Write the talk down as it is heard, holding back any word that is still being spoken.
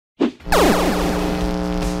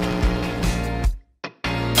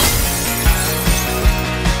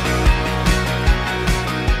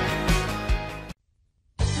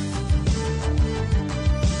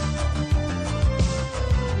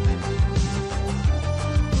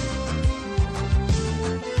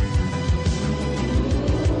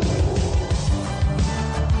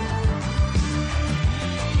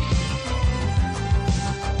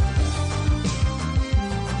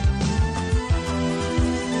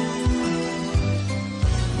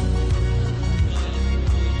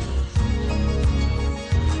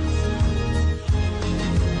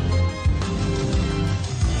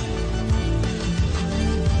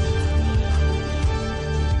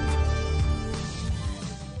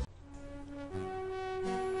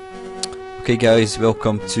Okay guys,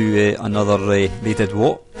 welcome to another They Did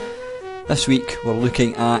What. This week we're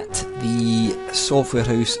looking at the software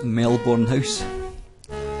house Melbourne House.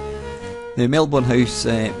 The Melbourne House,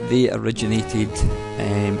 they originated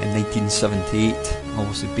in 1978,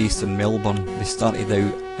 obviously based in Melbourne. They started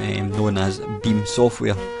out known as Beam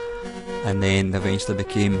Software and then eventually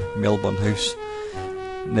became Melbourne House.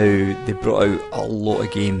 Now they brought out a lot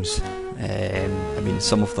of games.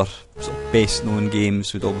 Some of their sort of best known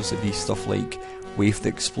games would obviously be stuff like Wave the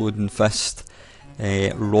Exploding Fist,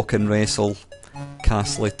 Rock and Wrestle,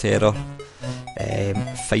 Castle of Terror,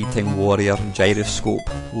 Fighting Warrior, Gyroscope,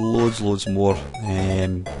 loads more.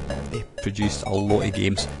 They produced a lot of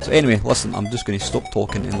games. So anyway, listen, I'm just going to stop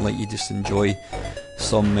talking and let you just enjoy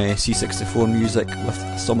some C64 music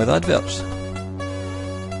with some of the adverts.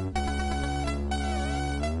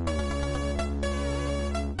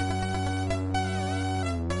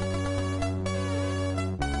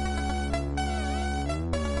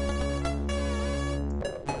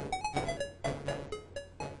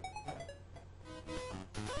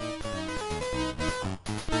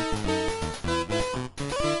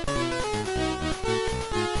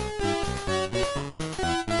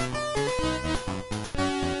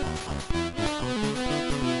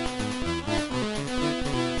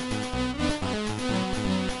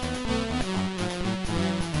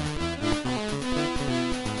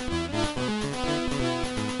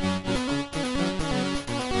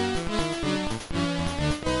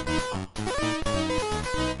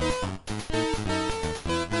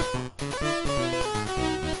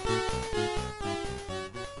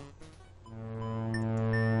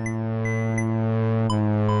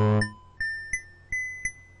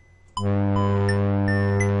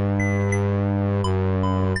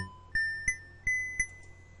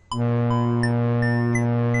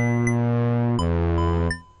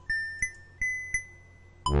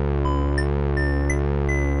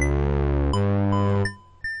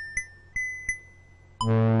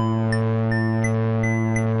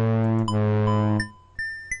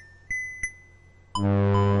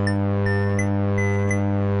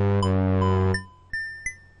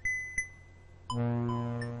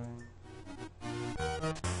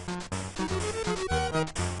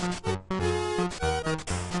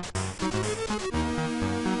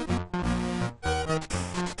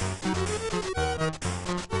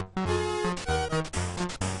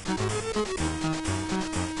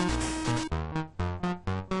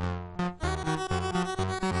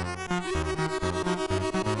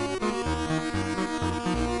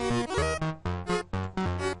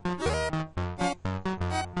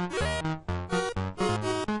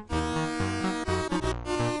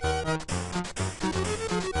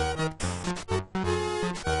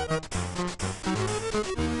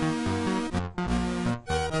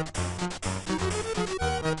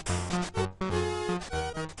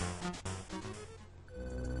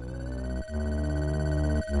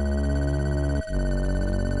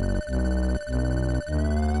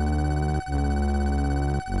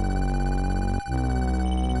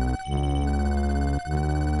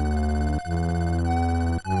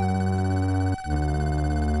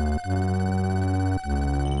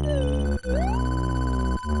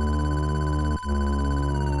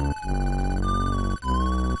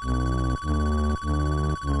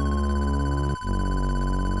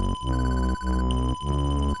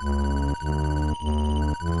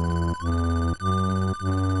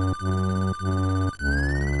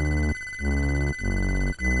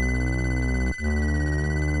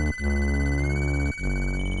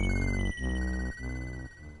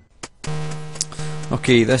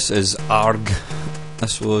 Okay, this is ARG.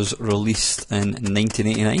 This was released in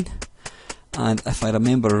 1989, and if I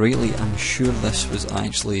remember rightly, I'm sure this was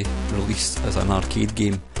actually released as an arcade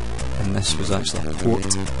game, and this was actually a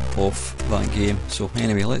port of that game. So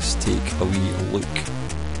anyway, let's take a wee look.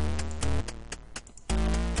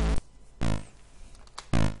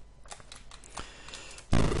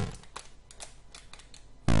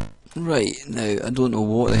 Right, now I don't know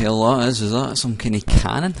what the hell that is. Is that some kind of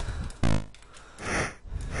cannon?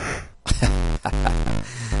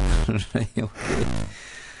 Right, okay.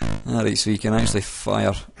 Alright, so you can actually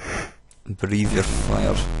fire, breathe your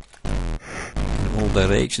fire in all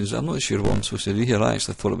directions. I'm not sure what I'm supposed to do here. I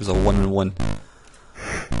actually thought it was a 1-on-1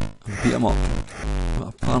 and beat him up, but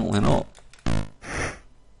apparently not.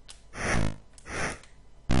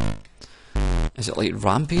 Is it like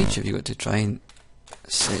Rampage? Have you got to try and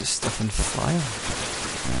set stuff on fire?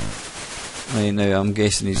 Right, now I'm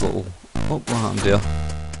guessing these little... Oh, what happened there?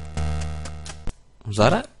 Was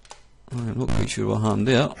that it? I'm not quite sure what happened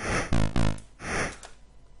there.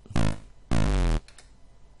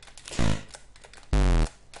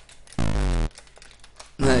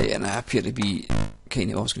 Right, and I appear to be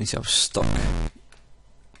kind of, I was going to say I was stuck.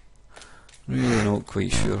 Really not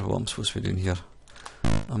quite sure what I'm supposed to be doing here.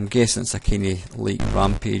 I'm guessing it's a kind of like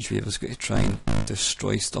rampage where I was going to try and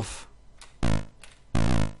destroy stuff.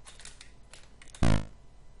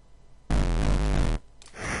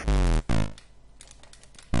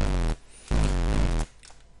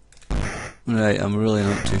 Right, I'm really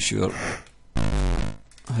not too sure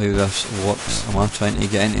how this works. Am I trying to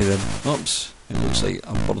get into the... Oops, it looks like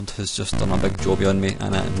a bird has just done a big jobby on me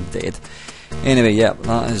and I'm dead. Anyway, yeah,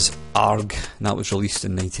 that is ARG, and that was released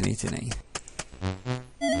in 1989.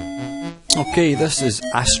 Okay, this is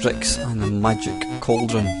Asterix and the Magic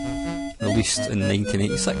Cauldron, released in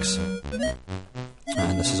 1986.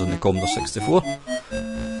 And this is on the Commodore 64.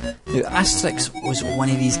 Now, Asterix was one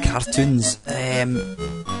of these cartoons.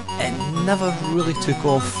 It never really took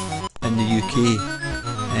off in the UK.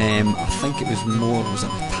 I think it was more, was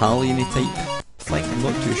an Italian type thing, I'm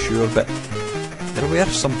not too sure, but there were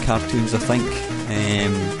some cartoons I think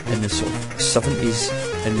in the sort of 70s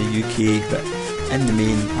in the UK, but in the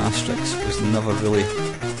main Asterix was never really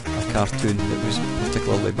a cartoon that was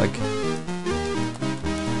particularly big.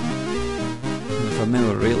 And if I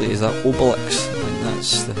remember rightly, is that Obelix? I think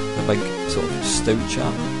that's the big sort of stout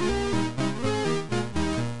chap.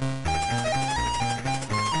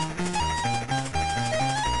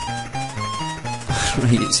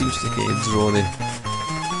 Right, it seems to kind of draw the...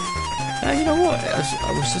 you know what,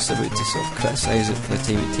 I was just about to sort of criticise it for the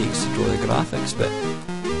time it takes to draw the graphics, but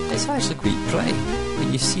it's actually quite pretty.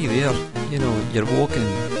 When you see there, you know, you're walking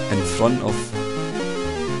in front of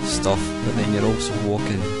stuff, but then you're also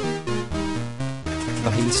walking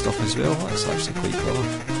behind stuff as well. That's actually quite clever.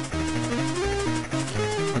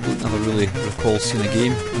 I don't ever really recall seeing a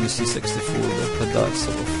game on the C64 that had that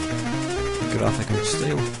sort of graphical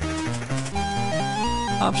style.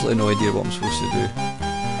 Absolutely no idea what I'm supposed to do.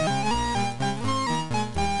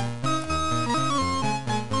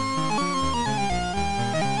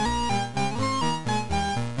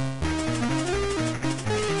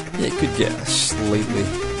 Yeah, it could get slightly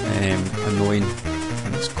annoying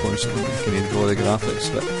when it's constantly kind of draw the graphics,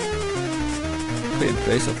 but quite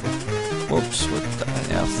impressive. Whoops, what the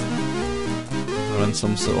earth? We're in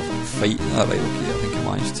some sort of fight. Ah, right, okay, I think I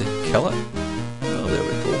managed to kill it. Well, there we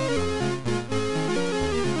go.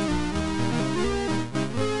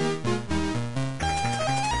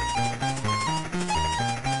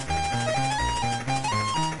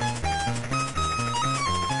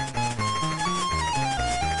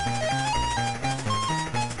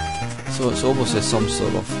 So it's obviously some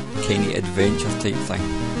sort of kind of adventure type thing.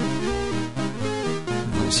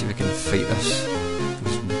 Let's see if we can fight this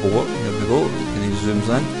boar. Here we go. And he zooms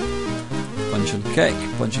in. Punch and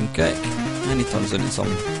kick, and he turns into some...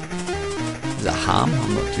 Is it ham?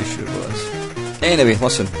 I'm not too sure what it is. Anyway,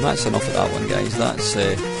 listen, that's enough of that one, guys. That's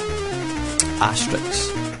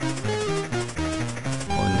Asterix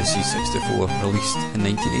on the C64, released in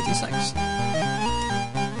 1986.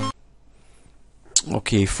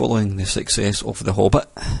 Okay, following the success of The Hobbit,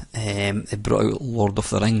 they brought out Lord of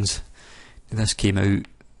the Rings. This came out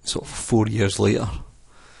sort of 4 years later,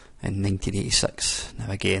 in 1986. Now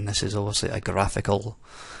again, this is obviously a graphical...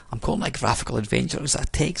 I'm calling it a graphical adventure. Is it a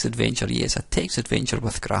text adventure? Yes, a text adventure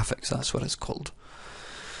with graphics, that's what it's called.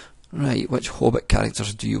 Right, which Hobbit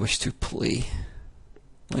characters do you wish to play?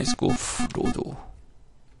 Let's go Frodo.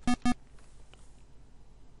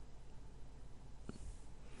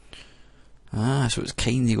 Ah, so it's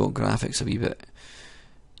kinda got graphics a wee bit.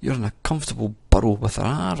 You're in a comfortable burrow with a...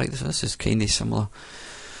 Ah, right, this is kinda similar.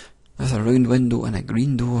 With a round window and a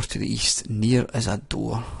green door to the east. Near is a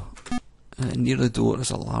door. Near the door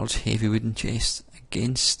is a large heavy wooden chest.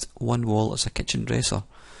 Against one wall is a kitchen dresser.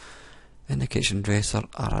 In the kitchen dresser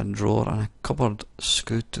are a drawer and a cupboard.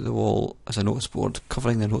 Screwed to the wall is a notice board.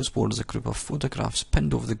 Covering the notice board is a group of photographs.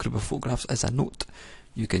 Pinned over the group of photographs is a note.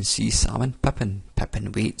 You can see Sam and Pippin.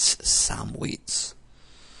 Pippin waits, Sam waits.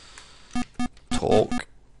 Talk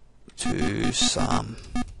to Sam.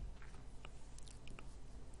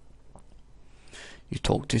 You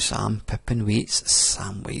talk to Sam, Pippin waits,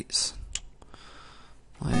 Sam waits.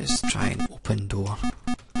 Let's try an open door.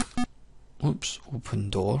 Oops, open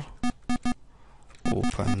door.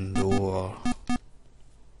 Open door.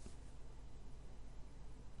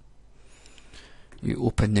 You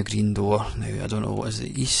open the green door. Now, I don't know what is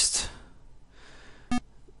the east.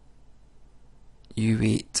 You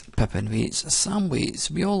wait, Pippin waits, Sam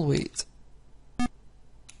waits, we all wait.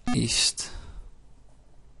 East.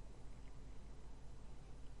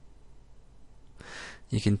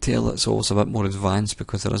 You can tell it's always a bit more advanced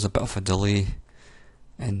because there is a bit of a delay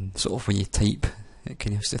in sort of when you type. It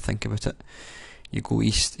kind of has to think about it. You go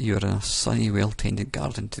east, you're in a sunny, well-tended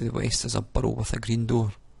garden. To the west is a burrow with a green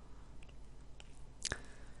door.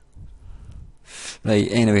 Right,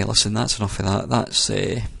 anyway, listen, that's enough of that. That's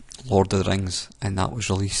Lord of the Rings, and that was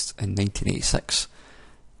released in 1986,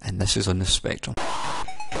 and this is on the Spectrum.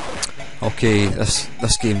 Okay,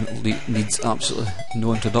 this game needs absolutely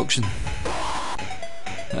no introduction.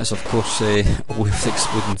 That is, of course, Away with the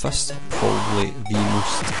Exploding Fist, probably the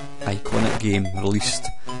most iconic game released,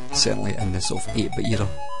 certainly in the sort of 8-bit era.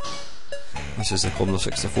 This is the Commodore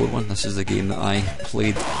 64 one. This is the game that I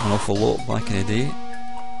played an awful lot back in the day.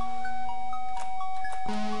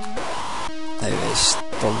 It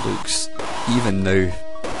still looks, even now,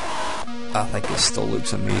 I think it still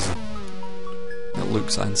looks amazing. It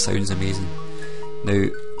looks and sounds amazing. Now,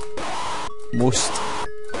 most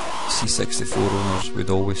C64 owners would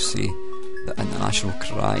always say that International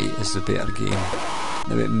Cry is the better game.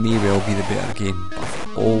 Now, it may well be the better game, but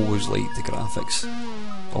I've always liked the graphics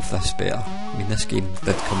of this better. I mean, this game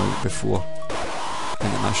did come out before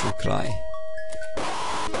International Cry.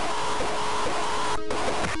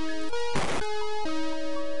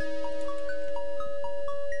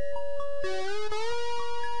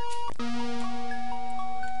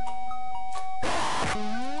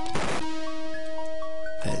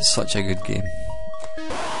 It's such a good game.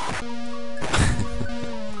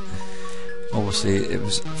 Obviously, it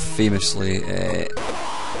was famously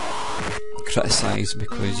criticised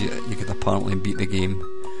because you could apparently beat the game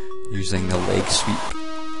using the leg sweep.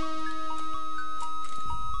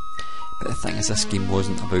 But the thing is, this game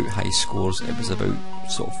wasn't about high scores, it was about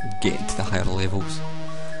sort of getting to the higher levels.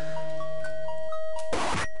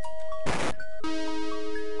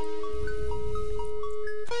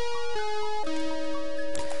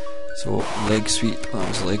 So, leg sweep, that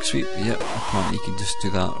was a leg sweep, yep, apparently you can just do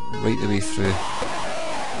that right the way through.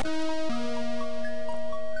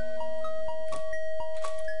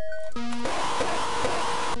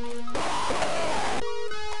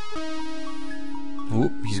 Oh,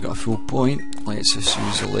 he's got a full point, let's just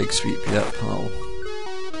use the leg sweep, yep, that'll,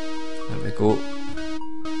 there we go.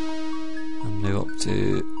 I'm now up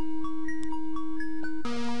to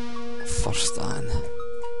first Dan.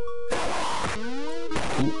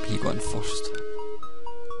 Oh, he got in first.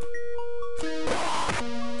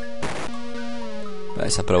 But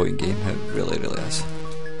it's a brilliant game, it really, really is.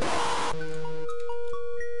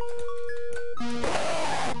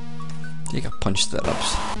 Take a punch to the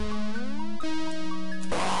ribs.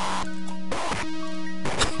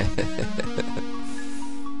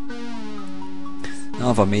 I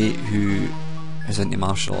have a mate who is into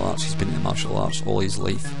martial arts, he's been into martial arts all his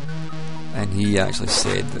life, and he actually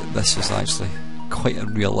said that this is actually quite a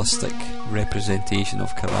realistic representation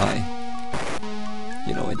of karate.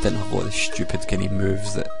 You know, it didn't have all the stupid kind of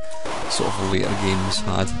moves that sort of later games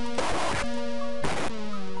had.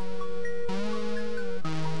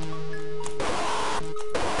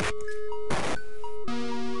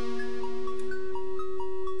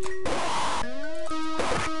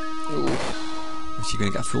 Oh, is he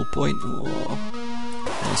going to get a full point? Oh,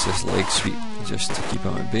 let's just leg sweep just to keep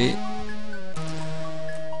him at bay.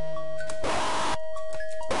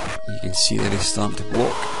 You can see that he's starting to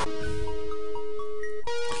block.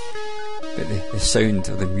 But the sound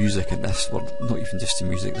of the music in this, well, not even just the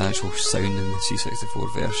music, the actual sound in the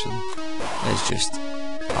C64 version is just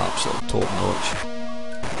absolute top notch.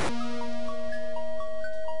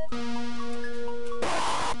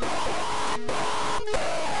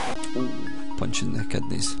 Ooh, punching the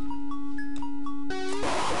kidneys.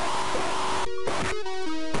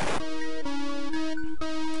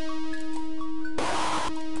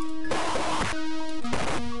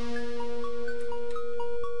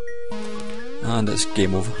 And it's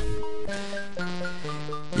game over.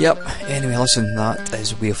 Yep, anyway, listen, that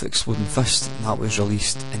is Way of the Exploding Fist, and that was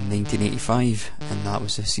released in 1985, and that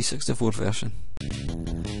was the C64 version.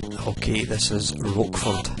 Okay, this is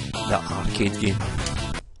Rockford, the arcade game.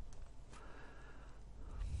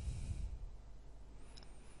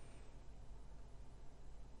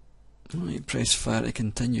 Right, press fire to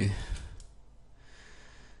continue.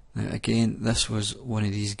 Now again, this was one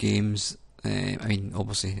of these games, I mean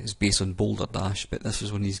obviously it's based on Boulder Dash, but this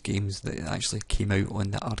was one of these games that actually came out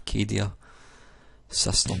on the Arcadia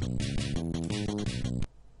system.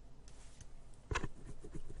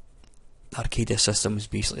 The Arcadia system was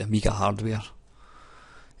basically Amiga hardware.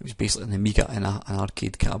 It was basically an Amiga in an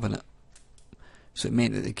arcade cabinet. So it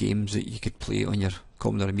meant that the games that you could play on your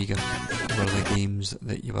Commodore Amiga were the games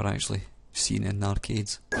that you were actually seeing in the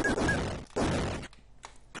arcades.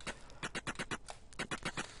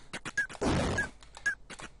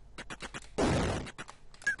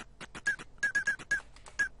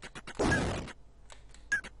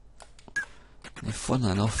 fun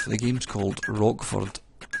enough. The game's called Rockford,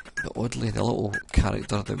 but oddly the little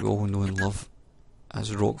character that we all know and love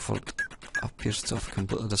as Rockford appears to have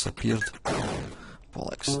completely disappeared.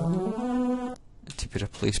 Bollocks. To be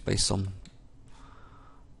replaced by some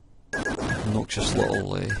obnoxious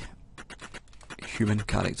little human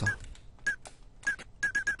character.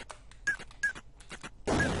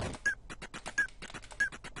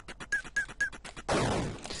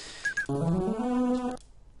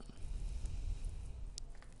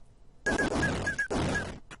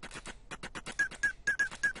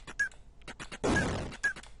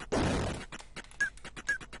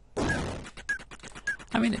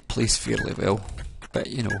 I mean, it plays fairly well, but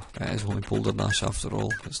you know, it is only Boulder Dash after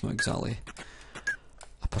all. It's not exactly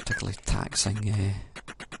a particularly taxing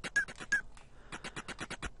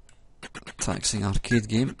arcade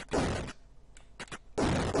game.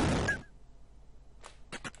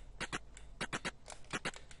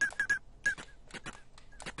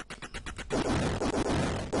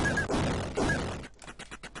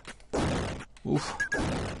 Oof,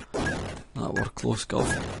 that were close, gov.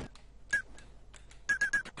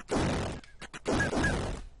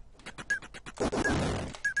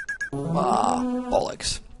 Ah,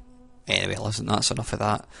 bollocks. Anyway, listen, that's enough of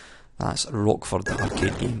that. That's Rockford, the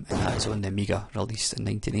arcade game, and that is on the Amiga, released in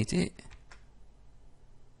 1988.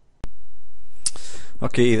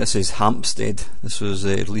 Okay, this is Hampstead. This was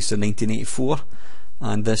released in 1984,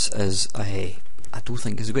 and this is I don't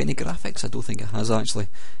think it's got any graphics. I don't think it has actually.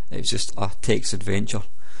 It's just a text adventure.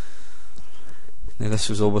 Now, this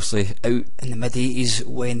was obviously out in the mid-80s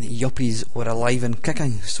when yuppies were alive and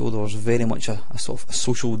kicking, so there was very much a sort of a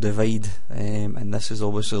social divide, and this is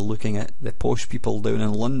obviously looking at the posh people down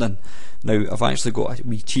in London. Now, I've actually got a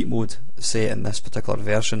wee cheat mode set in this particular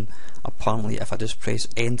version. Apparently, if I just press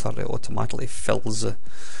enter, it automatically fills it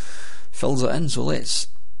in. So let's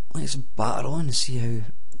batter on and see how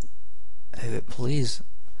it plays.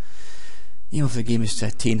 The aim of the game is to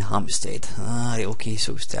attain Hampstead. Right, okay,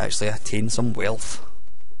 so it's to actually attain some wealth.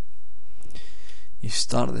 You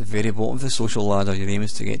start at the very bottom of the social ladder. Your aim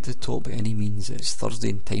is to get to the top by any means. It's Thursday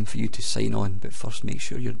and time for you to sign on, but first make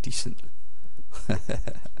sure you're decent.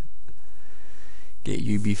 Get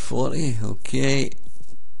UB40, okay.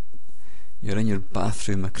 You're in your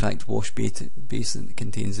bathroom, a cracked wash basin that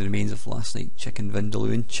contains the remains of last night's chicken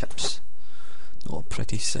vindaloo and chips. Not a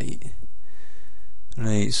pretty sight.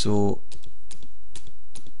 Right, so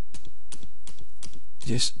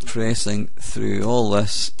just pressing through all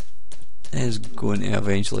this is going to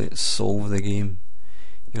eventually solve the game.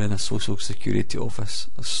 You're in a social security office.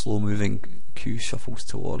 A slow moving queue shuffles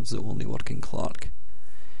towards the only working clerk.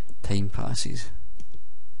 Time passes.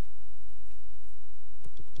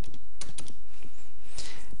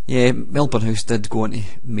 Yeah, Melbourne House did go on to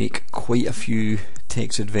make quite a few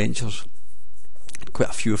text adventures. Quite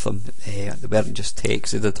a few of them. They weren't just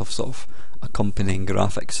text, they did have sort of accompanying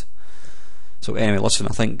graphics. So anyway, listen,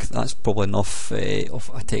 I think that's probably enough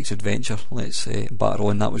of a text adventure. Let's batter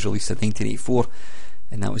on. That was released in 1984,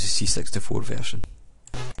 and that was the C64 version.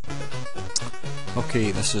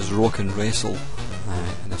 Okay, this is Rock and Wrestle,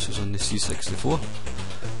 and this was on the C64.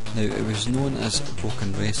 Now, it was known as Rock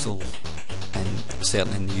and Wrestle, and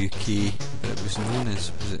certainly in the UK, but it was known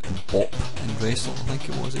as, was it Bop and Wrestle? I think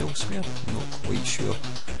it was elsewhere. I'm not quite sure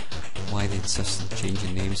why they insist on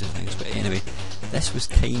changing names and things, but anyway, this was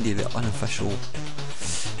kind of the unofficial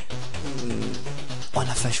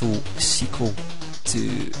sequel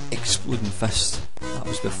to Exploding Fist. That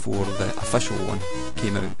was before the official one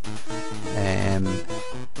came out,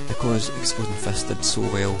 because Exploding Fist did so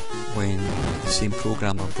well when the same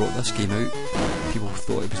programmer brought this game out. People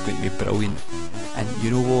thought it was going to be brilliant, and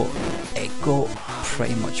you know what, it got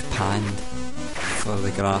pretty much panned for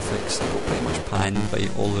the graphics. It got pretty much panned by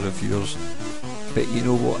all the reviewers, but you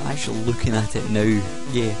know what, actually looking at it now,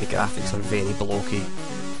 yeah, the graphics are very blocky.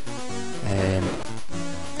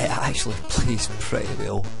 It actually plays pretty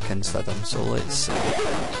well considering. So let's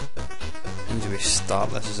how do we start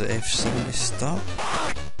this? Is it F7 to start?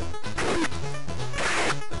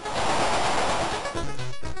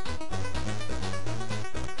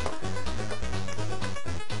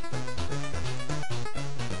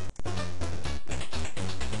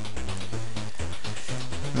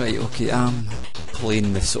 Right, okay, I'm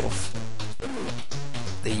playing the sort of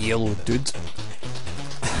the yellow dude.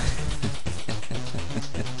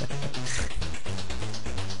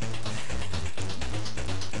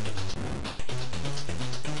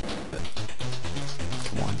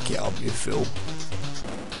 Come on, get up, you fool.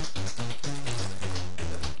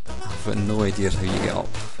 I've got no idea how you get up.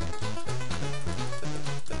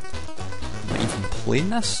 Am I even playing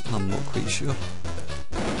this? I'm not quite sure.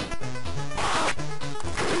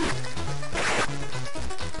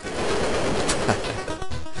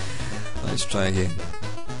 try again.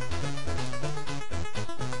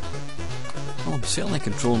 Oh, I'm certainly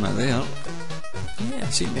controlling it there. Yeah, I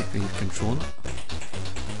seem to be controlling it.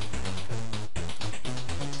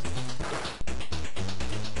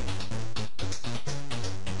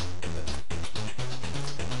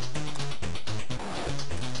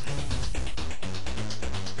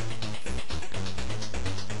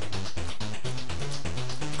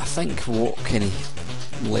 I think what kind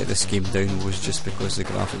of let this game down was just because the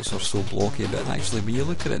graphics are so blocky, but actually when you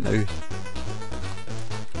look at it now,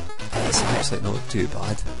 it's actually not too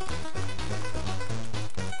bad.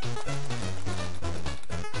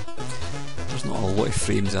 There's not a lot of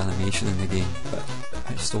frames animation in the game, but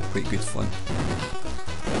it's still quite good fun.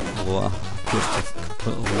 Although I appear to have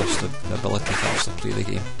completely lost the ability to actually play the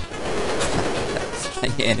game.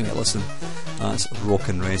 Anyway, listen, that's Rock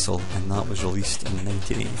and Wrestle, and that was released in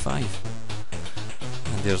 1985.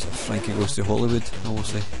 And there's Frankie Goes to Hollywood,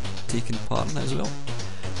 obviously taking part in it as well.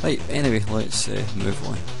 Right, anyway, let's move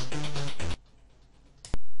on.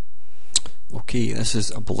 Okay, this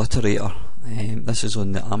is Obliterator. This is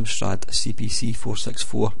on the Amstrad CPC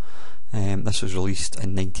 464. This was released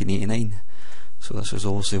in 1989. So this was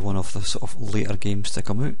obviously one of the sort of later games to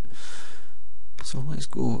come out. So let's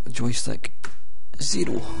go joystick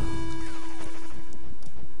 0.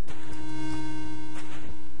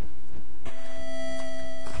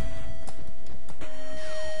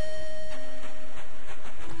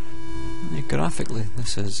 Graphically,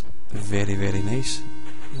 this is very, very nice.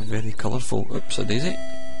 Very colourful. Oops, a daisy.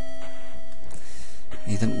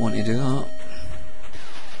 You didn't want to do that.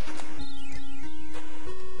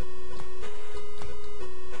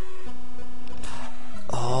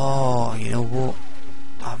 Oh, you know what?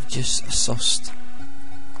 I've just sussed.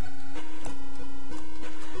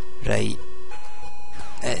 Right.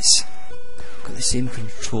 It's got the same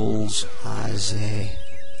controls as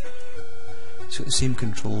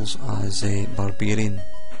Barbarian.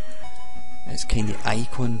 It's kind of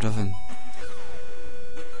icon driven.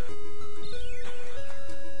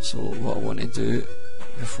 So what I want to do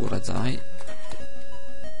before I die,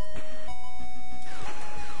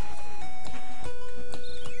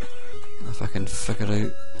 if I can figure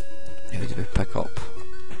out how do we pick up.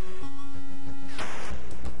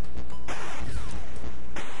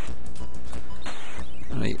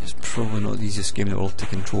 Right, it's probably not the easiest game in the world to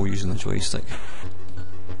control using the joystick.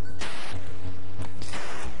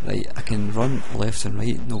 Right, I can run left and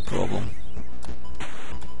right, no problem.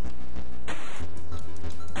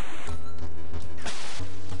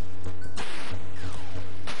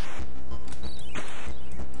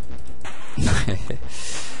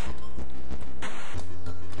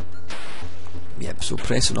 Yep, so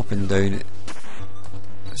pressing up and down it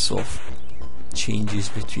sort of changes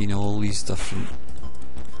between all these different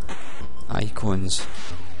icons.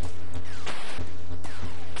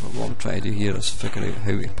 But what I'm trying to do here is figure out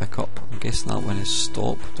how to pick up. I'm guessing that one is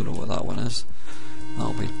stop, don't know what that one is.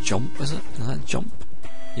 That'll be jump, is it? Is that jump?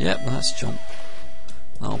 Yep, that's jump.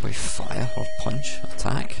 That'll be fire or punch,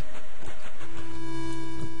 attack.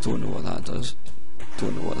 I don't know what that does.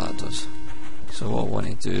 Don't know what that does. So what I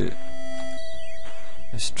want to do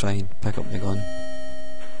is try and pick up the gun.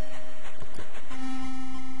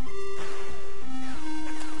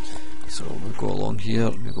 So we'll go along here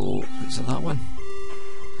and we go, is it that one?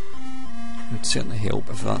 It would certainly help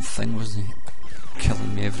if that thing wasn't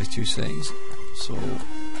killing me every 2 seconds. So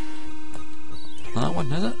that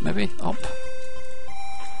one, is it? Maybe up?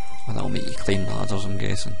 Well, that'll make you climb ladders, I'm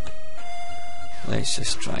guessing. Let's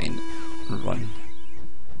just try and run.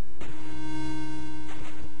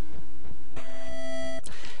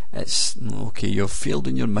 It's okay, you've failed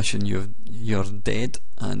in your mission, you're dead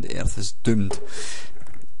and the Earth is doomed.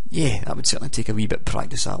 Yeah, that would certainly take a wee bit of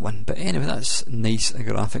practice, that one. But anyway, that's nice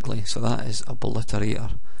graphically. So that is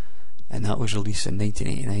Obliterator, and that was released in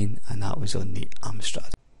 1989, and that was on the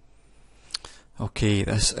Amstrad. Okay,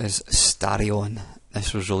 this is Starion.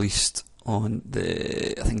 This was released on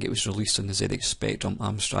the, I think it was released on the ZX Spectrum,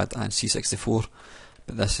 Amstrad and C64,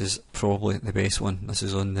 but this is probably the best one. This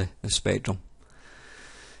is on the Spectrum.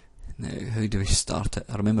 Now, how do we start it?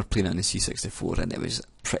 I remember playing it on the C64 and it was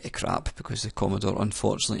pretty crap because the Commodore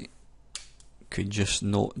unfortunately could just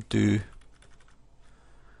not do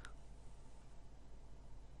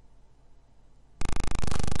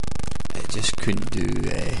couldn't do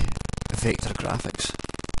vector graphics.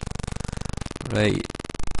 Right,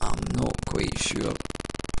 I'm not quite sure.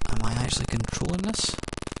 Am I actually controlling this?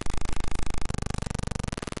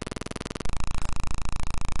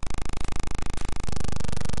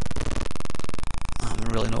 I'm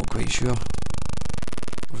really not quite sure.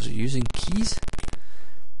 Was it using keys?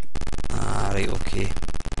 Ah, right, okay.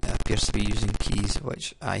 It appears to be using keys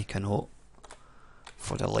which I cannot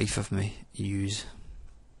for the life of me use.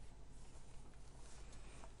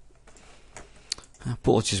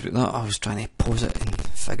 Apologies about that, I was trying to pause it and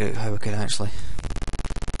figure out how I could actually.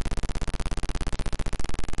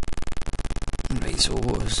 Right, so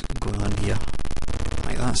what is going on here?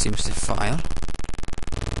 Right, that seems to fire.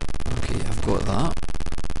 Okay, I've got that.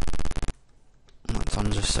 That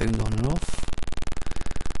turns the sound on and off.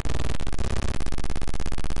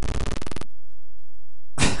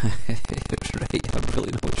 Right, I'm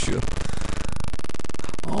really not sure.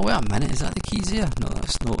 Oh, wait a minute, is that the keys here? No,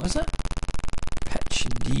 that's not, is it? Pitch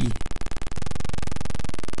D.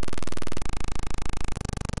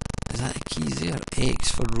 Is that the keys here?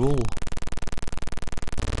 X for roll.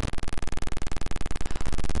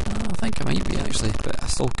 I think it might be actually, but I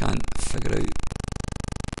still can't figure out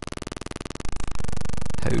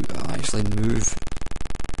how to actually move.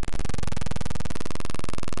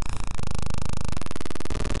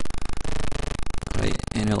 Right,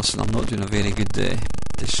 anyway, listen, I'm not doing a very good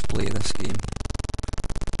display of this game,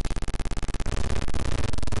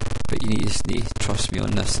 but you just need to trust me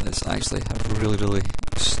on this. It's actually a really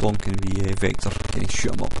stonking wee vector. Can you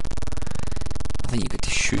shoot them up? I think you've got to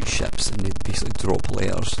shoot ships and they basically drop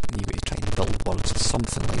letters and you've got to try and build words,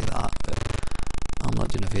 something like that, but I'm not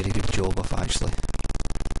doing a very good job of actually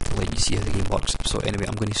to let you see how the game works. So anyway,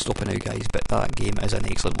 I'm going to stop it now, guys, but that game is an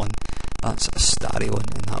excellent one. That's a stereo one,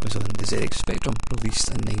 and that was on the ZX Spectrum, released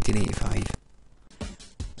in 1985.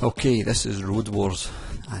 Okay, this is Road Wars,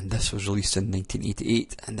 and this was released in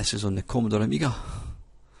 1988, and this is on the Commodore Amiga.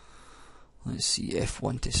 Let's see,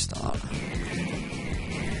 F1 to start.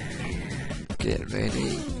 Get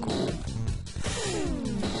ready, go.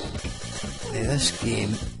 Now this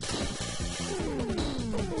game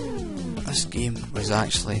was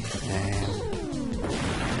actually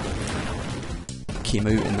came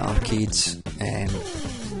out in the arcades.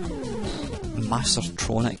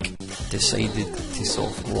 Mastertronic decided to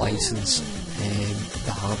sort of license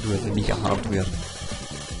the hardware, the Amiga hardware,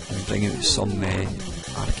 and bring out some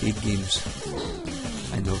arcade games,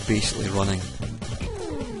 and they were basically running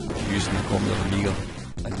using the Commodore Amiga,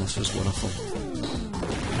 and this was one of them.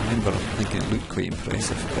 I remember thinking it looked quite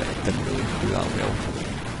impressive, but it didn't really do that well.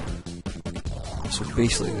 So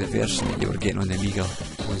basically the version that you were getting on the Amiga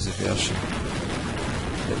was the version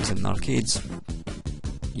that was in the arcades.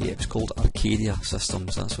 Yeah, it was called Arcadia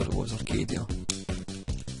Systems, that's what it was, Arcadia.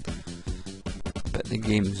 But the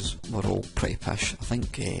games were all pretty pish. I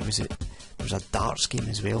think there was a darts game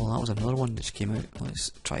as well, and that was another one that just came out.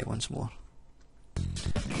 Let's try it once more.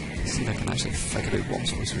 See if I can actually figure out what I'm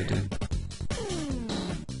supposed to be doing.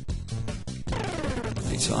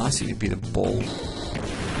 Right, so that seems to be the ball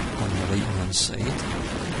on the right hand side.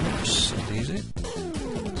 Oops, so easy.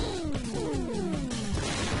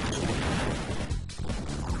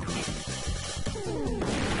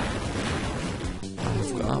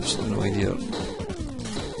 I've got absolutely no idea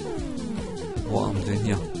what I'm doing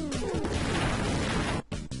here.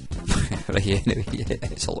 Right, anyway, yeah,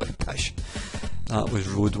 it's a lot of pish. That was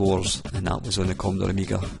Road Wars, and that was on the Commodore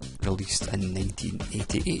Amiga, released in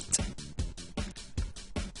 1988.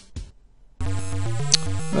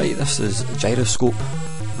 Right, this is Gyroscope,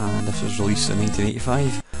 and this was released in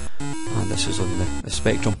 1985, and this is on the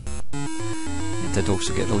Spectrum. It did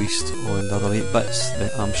also get released on the other 8-bits, the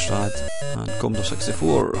Amstrad and Commodore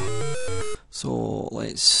 64. So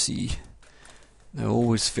let's see. Now, I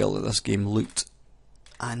always felt that this game looked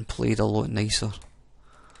and played a lot nicer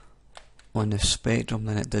on the Spectrum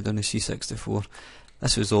than it did on the C64.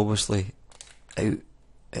 This was obviously out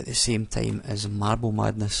at the same time as Marble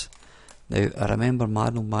Madness. Now, I remember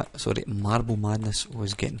Marble Madness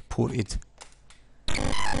was getting ported.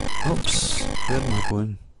 Oops, where am I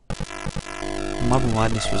going? Marble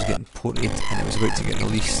Madness was getting ported and it was about to get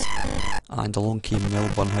released, and along came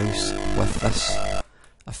Melbourne House with this,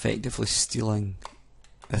 effectively stealing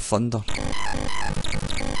the thunder.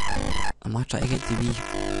 Am I trying to get the wee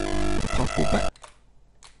purple bit?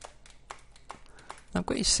 I've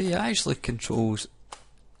got to say, it actually controls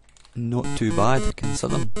not too bad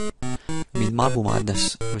considering. I mean, Marble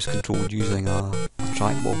Madness was controlled using a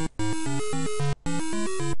trackball.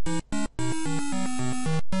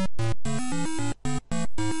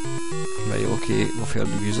 Right, okay, we've heard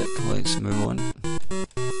the music, let's move on.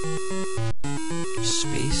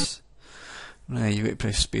 Space. Right, you got to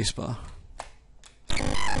press space bar.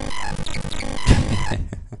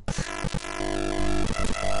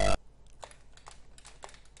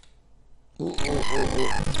 Oh, oh, oh, oh.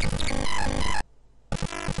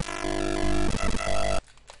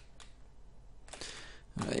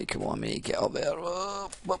 Right, come on mate, get up there.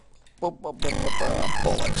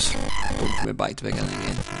 Bollocks. Don't put me back to beginning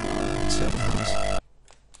again. No, it certainly has.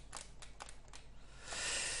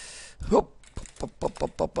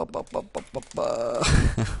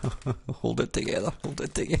 Hold it together, hold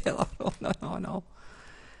it together. Oh no, no, no.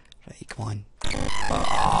 Right, come on.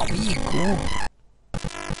 Ah, we go.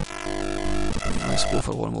 Let's go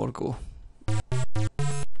for one more go.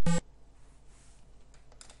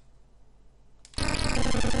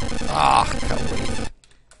 Ah, can't wait.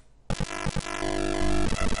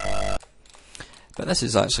 But this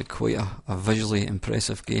is actually quite a visually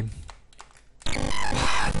impressive game.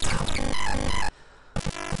 Ah, damn it.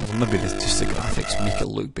 Well, maybe just the graphics make it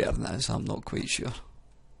look better than it is, I'm not quite sure.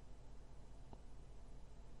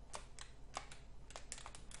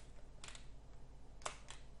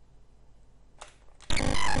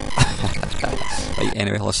 Right,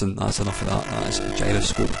 anyway, listen, that's enough of that. That is a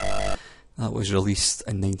gyroscope. That was released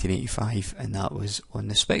in 1985 and that was on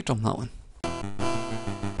the Spectrum, that one.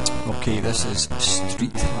 Okay, this is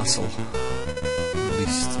Street Hassle,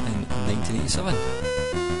 released in 1987.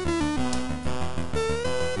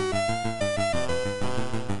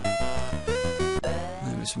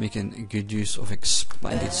 It was making good use of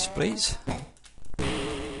expanded sprites.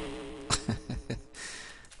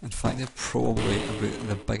 In fact, they're probably about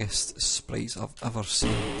the biggest sprites I've ever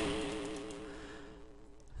seen.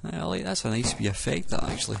 That's a nice wee effect, that,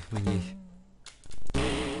 actually, when you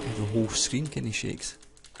have the whole screen kind of shakes.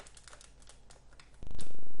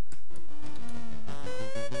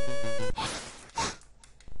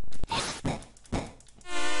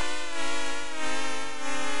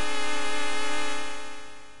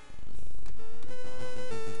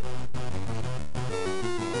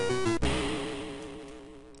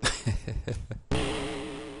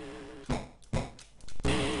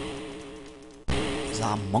 Is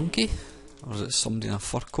that a monkey? Or is it somebody in a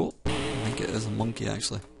fur coat? I think it is a monkey,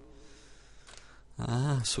 actually.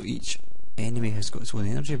 Ah, so each enemy has got its own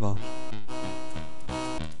energy bar.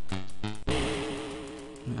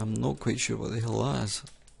 I'm not quite sure what the hell that is.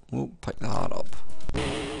 Oh, pick that up.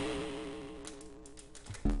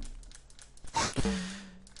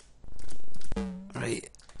 Right,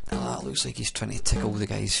 now that looks like he's trying to tickle the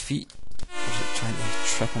guy's feet. Or is it trying to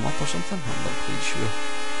trip him up or something? I'm not quite sure.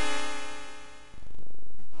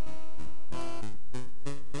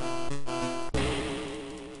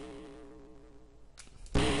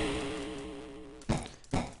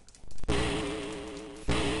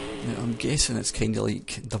 I'm guessing it's kind of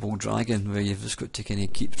like Double Dragon, where you've just got to kind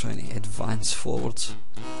of keep trying to advance forwards.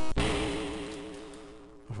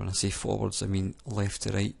 Or when I say forwards, I mean left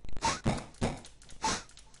to right.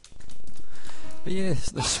 But yeah,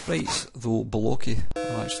 the sprites, though blocky,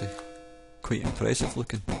 are actually quite impressive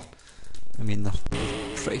looking. I mean, they're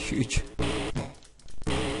pretty huge.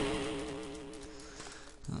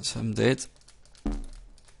 That's him dead.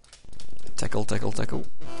 Tickle, tickle, tickle.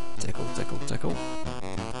 Tickle, tickle, tickle.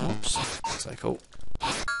 Oops, tickle.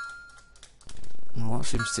 Well, that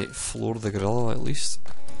seems to floor the gorilla at least.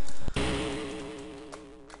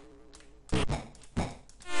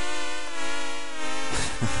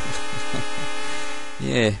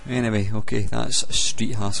 Yeah, anyway, okay, that's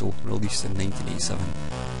Street Hassle, released in 1987,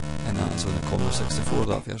 and that is on the Commodore 64,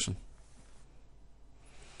 that version.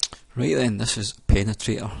 Right then, this is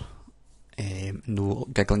Penetrator. No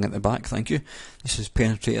giggling at the back, thank you. This is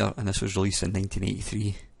Penetrator, and this was released in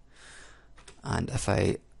 1983. And if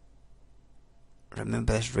I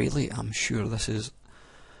remember this rightly, I'm sure this is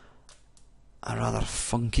a rather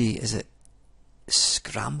funky, is it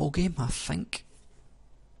scramble game, I think?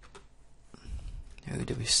 How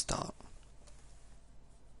do we start?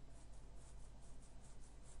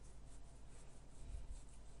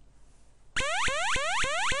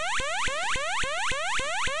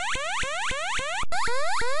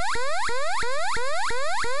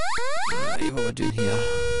 Right, what we're doing here.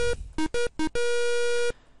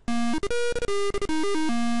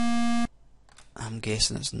 I'm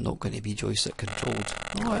guessing it's not going to be joystick controlled.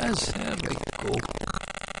 Oh, it is. There we go.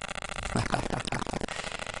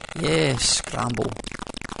 Yeah, scramble.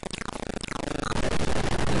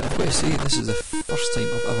 Now, I've got to say, this is the first time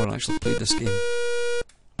I've ever actually played this game.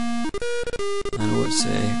 I know it's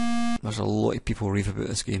there's a lot of people rave about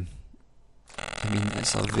this game. I mean,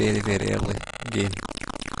 it's a very, very early game.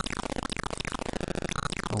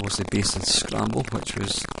 Obviously based on Scramble, which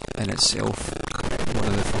was in itself one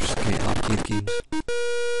of the first great arcade games.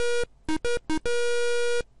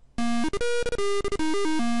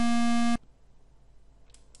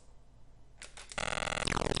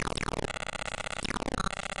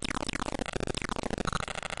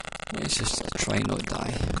 Let's just try not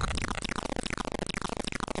die.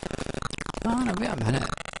 Oh no, wait a minute.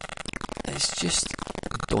 just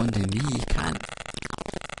dawned on me, you can't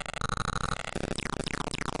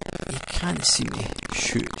seem to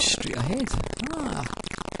shoot straight ahead. Ah,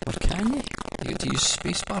 or can you? You get to use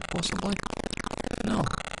spacebar possibly? No.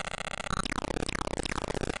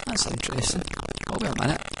 That's interesting. Oh, wait a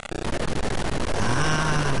minute.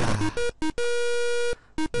 Ah!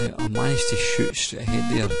 Now, I managed to shoot straight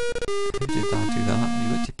ahead there. How did I do that? You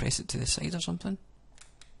got to press it to the side or something?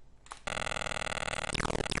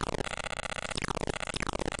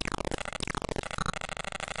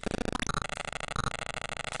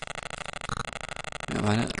 Wait a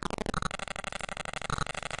minute.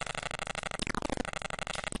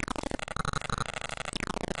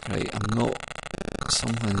 Right, I'm not...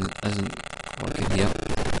 Something isn't working here.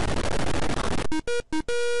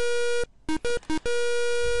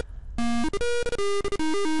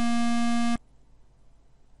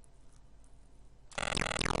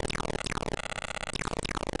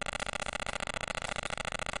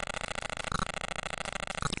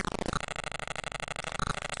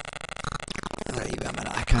 Right, wait a minute,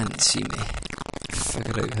 I can't seem to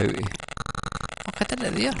figure out how to... Oh, I did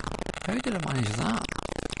it there. How did I manage that?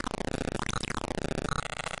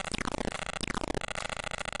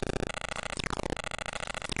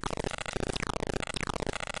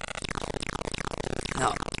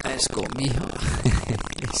 No, it's got me.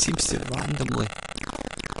 It seems to randomly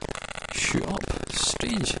shoot up.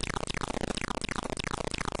 Strange.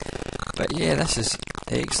 But yeah, this is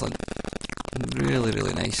excellent. Really,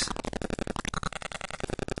 really nice.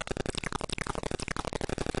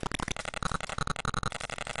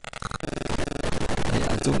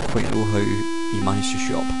 I don't quite know how he managed to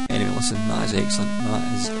shoot up. Anyway, listen, that is excellent. That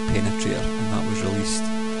is Penetrator, and that was released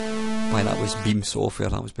by, that was Beam Software.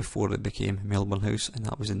 That was before it became Melbourne House, and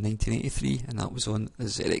that was in 1983, and that was on the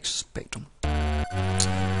ZX Spectrum.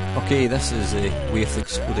 Okay, this is Way of the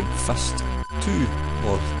Exploding Fist 2,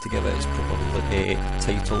 or to give it its proper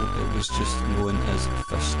title, it was just known as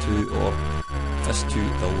Fist 2, or Fist 2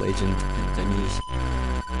 The Legend Continues.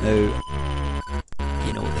 Now,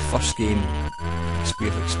 you know, the first game, Way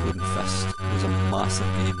of Exploding Fist, was a massive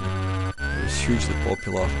game. It was hugely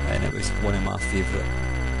popular, and it was one of my favourite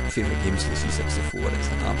games of the C64. It's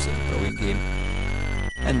an absolutely brilliant game.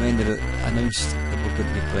 And when they announced that we're going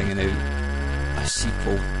to be bringing out a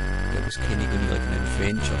sequel that was kind of going to be like an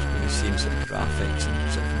adventure with the same sort of graphics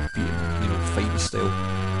and sort of fighting style,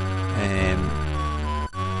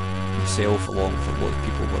 myself along with a lot of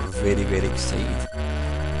people were very, very excited.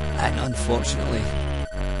 And unfortunately,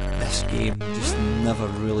 this game just never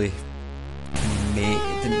really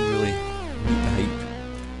didn't really meet the hype.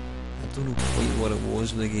 I don't know quite what it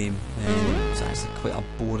was with the game. It's actually quite a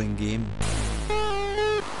boring game.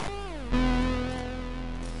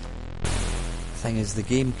 The thing is, the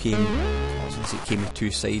game came, I was going to say it came with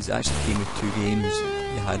two sides. It actually came with two games.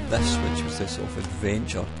 You had this, which was this sort of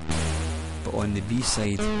adventure, but on the B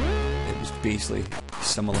side, it was basically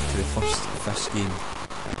similar to the first game,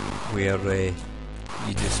 where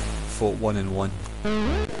you just fought 1-on-1.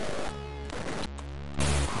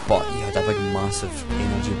 But you had a big massive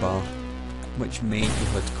energy bar, which meant you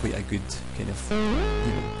had quite a good kind of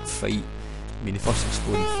fight. I mean, the first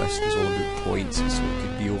Exploding Fist was all about points, so it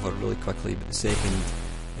could be over really quickly, but the second,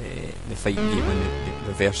 the fighting game, and the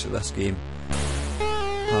reverse of this game,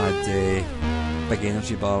 had big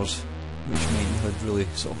energy bars, which meant you had really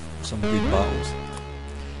sort of some good battles.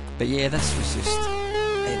 But yeah, this was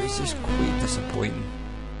just quite disappointing.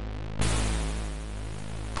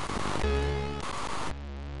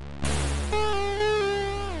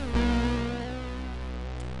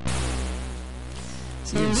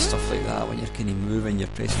 Even stuff like that, when you're kind of moving, you're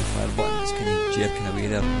pressing the fire button, it's kind of jerking away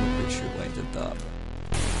there. I'm not quite sure why I did that,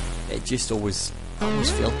 but it just I always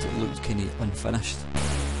felt it looked kind of unfinished.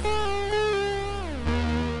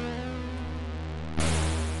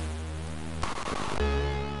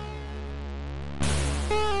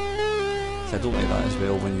 So I don't like that as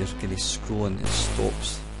well, when you're kind of scrolling, it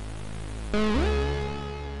stops. Am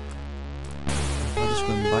I just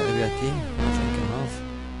going back the way I came? I think I have.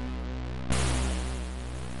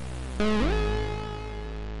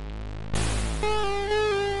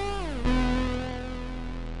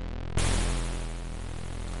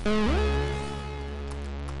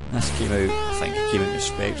 This came out, I think it came out in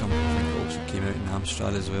Spectrum, I think it also came out in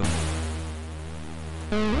Amstrad as well.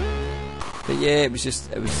 But yeah, it was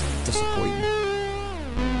disappointing.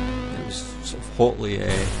 It was sort of hotly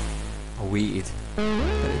awaited, but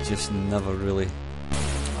it just never really...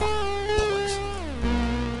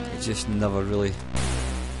 It just never really...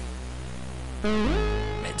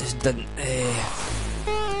 It just didn't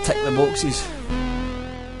tick the boxes.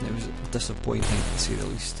 It was disappointing to say the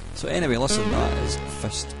least. So anyway, listen, that is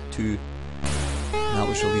Fist 2, and that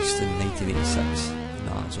was released in 1986, and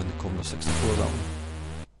that is on the Commodore 64, that one.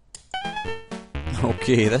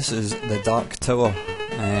 Okay, this is The Dark Tower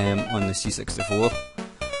on the C64,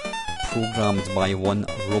 programmed by one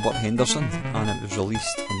Robert Henderson, and it was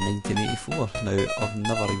released in 1984. Now, I've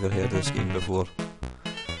never ever heard of this game before.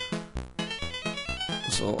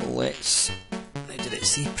 So let's, now did it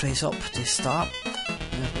say press up to start?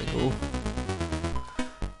 There we go.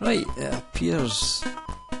 Right, it appears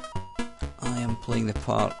I am playing the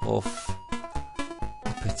part of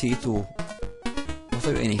a potato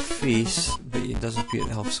without any face, but it does appear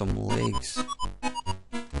to have some legs.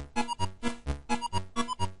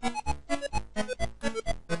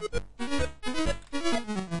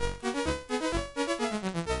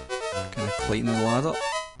 Can I climb the ladder?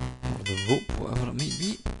 Or the rope, whatever it might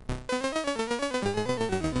be.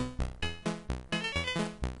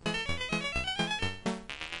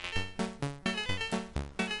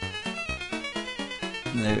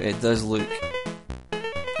 Now it does look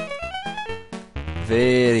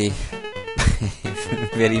very,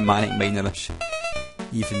 very Manic Minerish,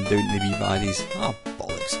 even down to the wee baddies. Ah,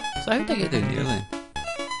 bollocks. So how do I get down there then?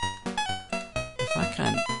 If I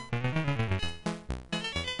can't...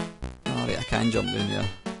 Alright, I can jump down there.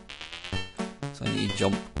 So I need to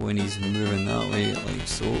jump when he's moving that way, like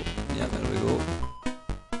so. Yeah, there we go.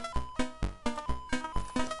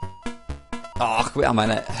 Ah, wait a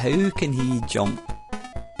minute. How can he jump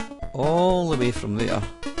all the way from there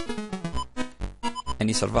and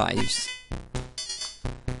he survives?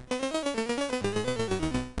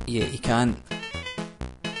 Yeah, he can't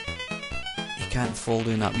fall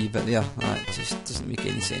down that wee bit there. That just doesn't make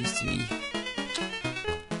any sense to me.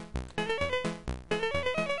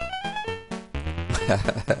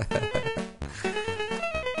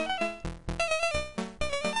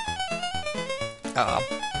 Ah,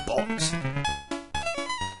 box.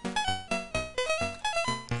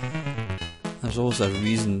 There's always a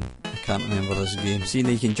reason I can't remember this game. See, now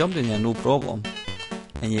you can jump in there no problem,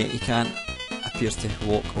 and yet you can't appear to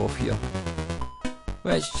walk off here,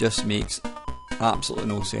 which just makes absolutely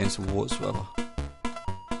no sense whatsoever.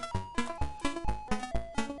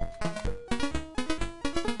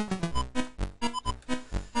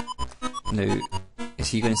 Now, is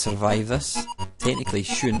he going to survive this? Technically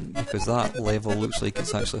he shouldn't, because that level looks like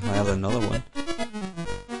it's actually higher than another one.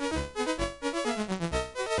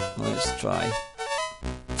 Let's try.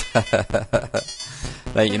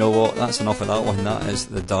 Right, you know what, that's enough of that one. That is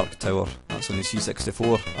The Dark Tower. That's on the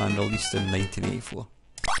C64 and released in 1984.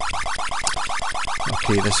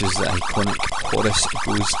 Okay, this is the iconic Horace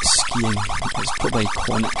Goes Skiing. It's probably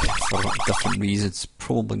iconic for different reasons,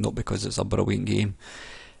 probably not because it's a brilliant game.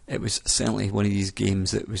 It was certainly one of these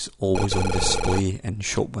games that was always on display in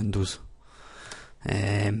shop windows.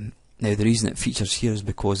 Now the reason it features here is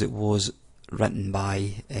because it was written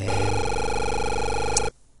by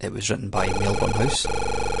Melbourne House. I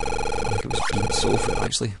think it was Beam Software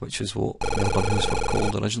actually, which is what Melbourne House were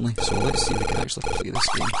called originally. So let's see if we can actually play this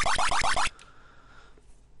game.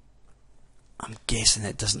 I'm guessing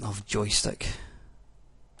it doesn't have joystick.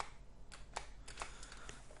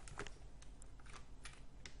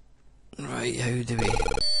 Right, how do we... Right,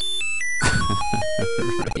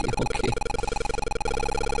 okay.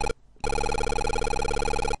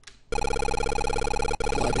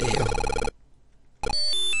 Bloody hell.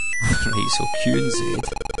 Right, so Q and Z.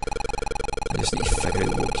 I just need to figure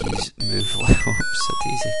out what keys move left. Oops, a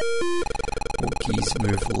daisy. What keys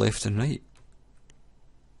move left and right.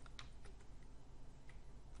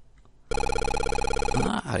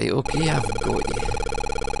 Ah, right, okay, I've got you.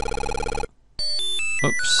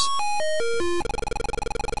 Oops.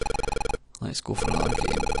 Let's go for another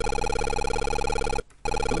game.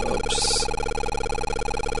 Oops.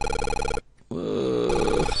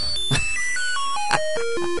 Whoa.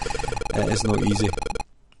 It is not easy.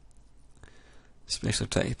 Especially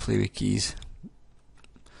trying to play with keys.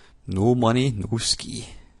 No money, no ski.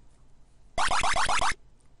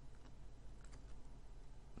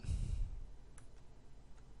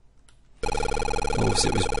 Obviously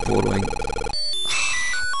it was borrowing...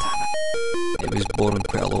 Damn it. It was borrowing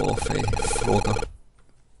quite a lot of Frogger.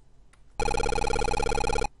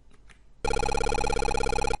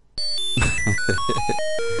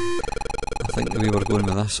 I think the way we're going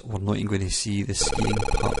with this, we're not even going to see the skiing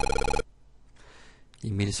part.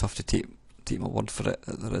 You may just have to take my word for it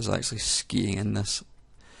that there is actually skiing in this.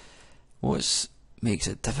 What makes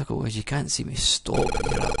it difficult is you can't see me stop.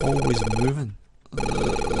 You're always moving.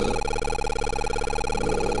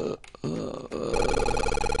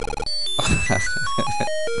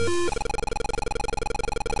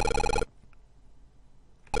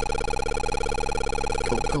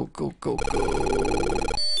 go, go, go.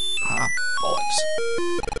 Ah, bollocks.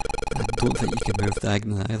 I don't think you can move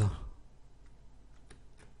diagonally either.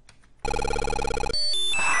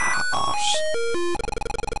 Ah, arse.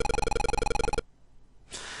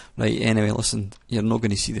 Right, anyway, listen, you're not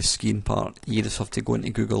going to see the skiing part. You just have to go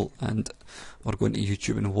into Google or go into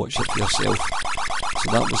YouTube and watch it yourself.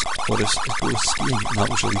 So that was Horace Goes Skiing, and that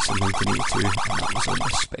was released in 1982, and that was on the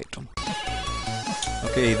Spectrum.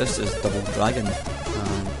 Okay, this is Double Dragon,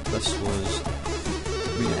 and this was,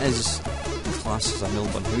 I mean, it is classed as a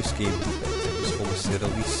Melbourne House game, but it was obviously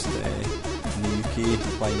released in the UK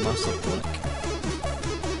by Mastertronic.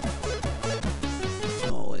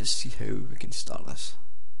 So let's see how we can start this.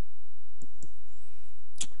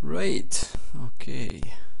 Right, okay.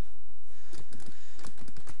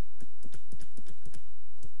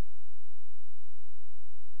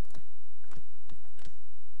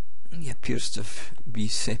 He appears to be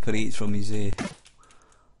separated from his... in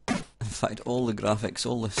fact, all the graphics,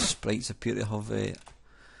 all the sprites appear to have... their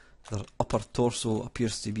upper torso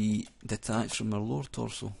appears to be detached from their lower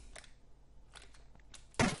torso.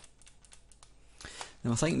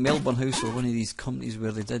 Now I think Melbourne House were one of these companies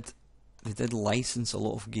where they did license a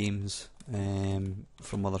lot of games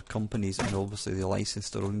from other companies, and obviously they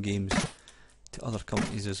licensed their own games to other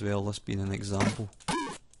companies as well, this being an example.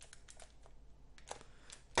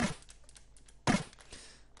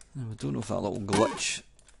 Now, I don't know if that little glitch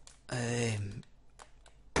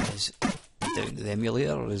is down to the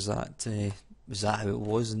emulator, or is that was that how it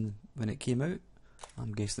was when it came out?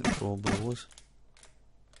 I'm guessing it probably was.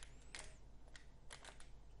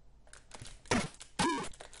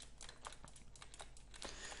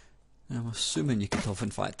 I'm assuming you could have,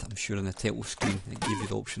 in fact, I'm sure on the title screen it gave you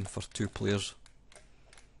the option for 2 players.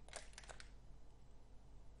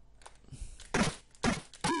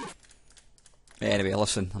 Anyway,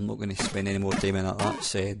 listen, I'm not going to spend any more time on that.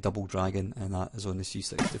 That's Double Dragon, and that is on the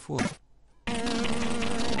C64.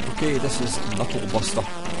 Okay, this is Knuckle Buster.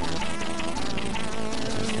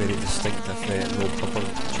 This is very distinctive Rob Pepper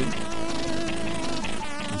tune.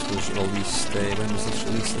 This was released, when was this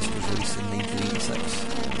released? This was released in 1986.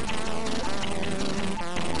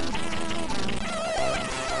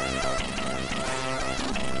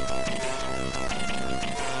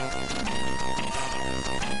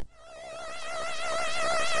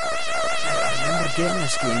 Getting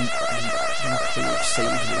this game, I'm quite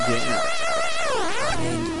excited about getting it, and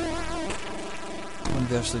then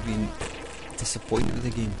conversely being disappointed with the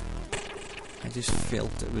game. I just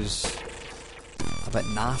felt it was a bit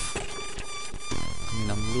naff. I mean,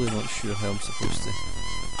 I'm really not sure how I'm supposed to.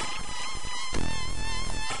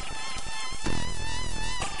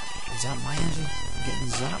 Is that my energy? I'm getting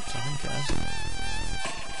zapped, I think it is.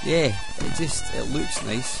 Yeah, it looks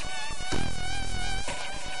nice.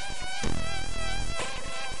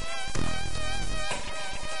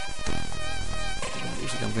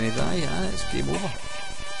 I'm going to die, and it's game over.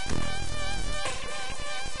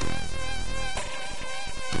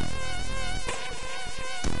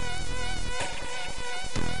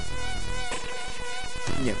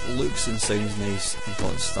 Yeah, it looks and sounds nice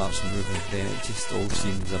until it starts moving, then it just all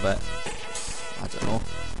seems a bit, I don't know,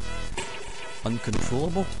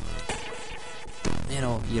 uncontrollable. You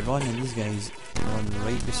know, you run and these guys run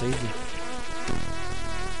right beside you.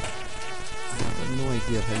 I've got no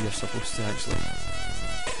idea how you're supposed to actually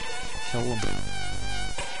kill them.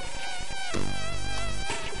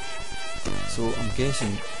 So I'm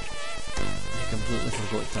guessing I completely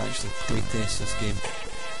forgot to actually playtest this game.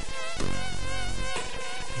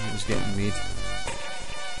 It was getting made.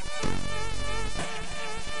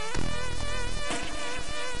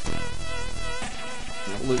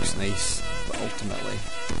 It looks nice, but ultimately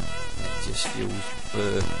it just feels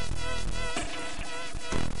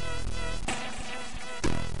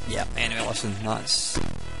yeah, anyway, listen, that's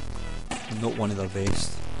not one of their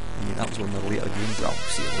best. I mean, that was one of their later games. Well,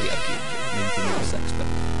 see, later games, 1986, but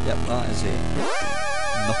yep, that is a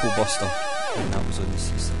Knuckle Buster, and that was on the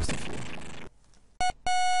C64.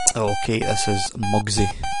 Okay, this is Mugsy,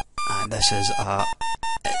 and this is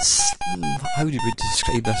it's, how would you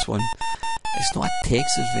describe this one? It's not a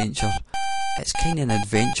text adventure, it's kind of an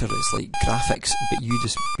adventure. It's like graphics, but you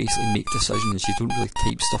just basically make decisions, you don't really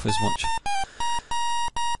type stuff as much.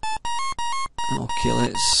 Okay,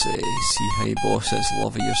 let's see, hi boss, it's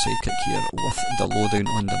Lovey, your sidekick here, with the lowdown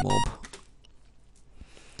on the mob.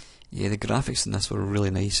 Yeah, the graphics in this were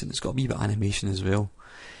really nice, and it's got a wee bit of animation as well.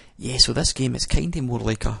 Yeah, so this game, it's kind of more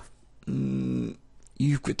like a...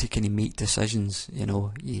 you've got to kind of make decisions, you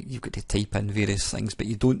know, you've got to type in various things, but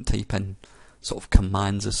you don't type in sort of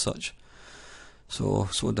commands as such. So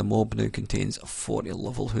the mob now contains 40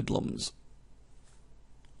 level hoodlums.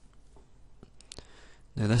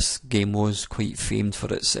 Now this game was quite famed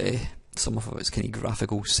for its some of its kind of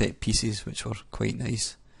graphical set pieces, which were quite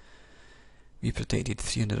nice. We protected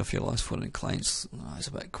 300 of your last 400 clients. That's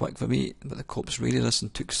a bit quick for me, but the cops raided us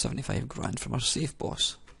and took 75 grand from our safe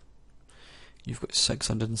boss. You've got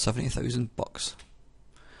 670,000 bucks.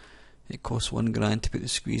 It costs 1 grand to put the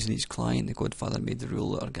squeeze in each client. The Godfather made the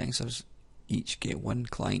rule that our gangsters each get 1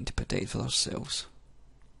 client to protect for themselves.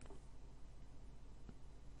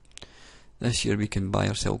 This year we can buy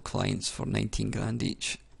or sell clients for 19 grand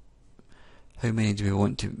each. How many do we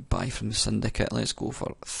want to buy from the syndicate? Let's go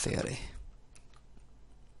for 30.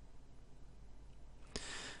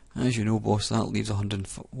 As you know, boss, that leaves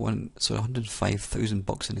 105,000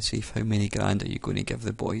 bucks in the safe. How many grand are you going to give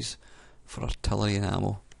the boys for artillery and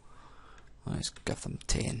ammo? Let's give them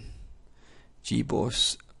 10. Gee,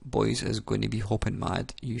 boss, boys is going to be hopping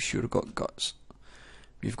mad. You sure got guts.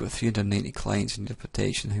 We've got 390 clients in your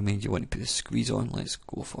protection. How many do you want to put the squeeze on? Let's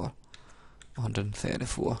go for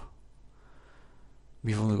 134.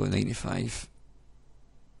 We've only got 95.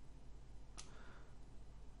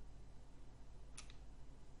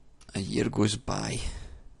 A year goes by.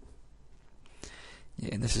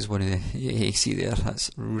 Yeah, and this is one of the, yeah, you see there,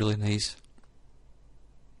 that's really nice.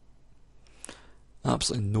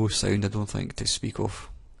 Absolutely no sound, I don't think, to speak of.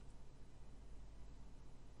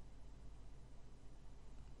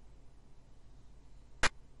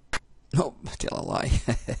 Oh, tell a lie.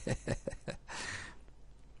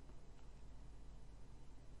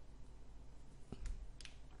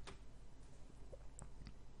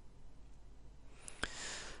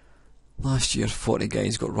 Last year, 40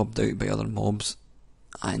 guys got robbed out by other mobs,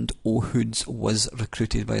 and O'Hoods was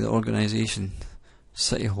recruited by the organisation.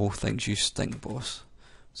 City Hall thinks you stink, boss.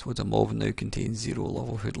 So the mob now contains 0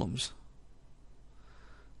 level hoodlums.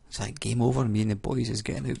 Is that game over? Me and the boys is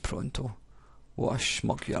getting out pronto. What a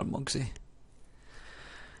schmuck you are, Muggsy.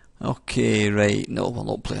 Okay, right, no, we're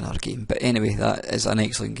not playing our game. But anyway, that is an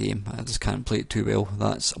excellent game. I just can't play it too well.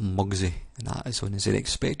 That's Muggsy, and that is on the ZX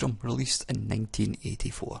Spectrum, released in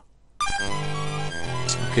 1984.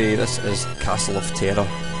 Okay, this is Castle of Terror.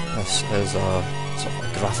 This is a sort of a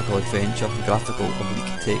graphical adventure, graphical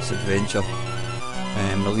oblique text adventure,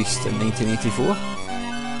 released in 1984. I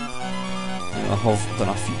have done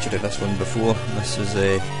a feature of this one before. This is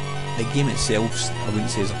the game itself, I wouldn't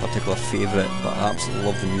say is a particular favourite, but I absolutely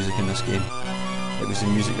love the music in this game. It was the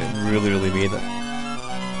music that really made it.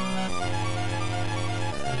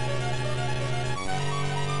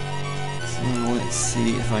 So let's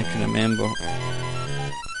see if I can remember.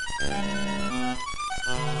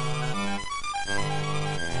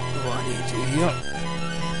 What I need to do here.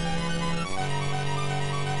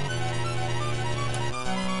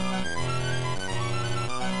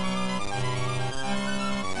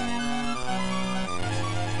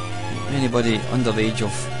 Anybody under the age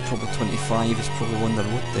of probably 25 is probably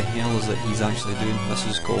wondering what the hell is it he's actually doing. This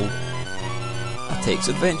is called a text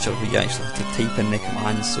adventure where you actually had to type in the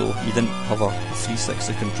commands, so you didn't have a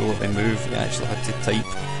 360 controller to move, you actually had to type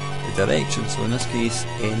the direction. So in this case,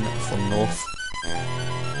 N for north.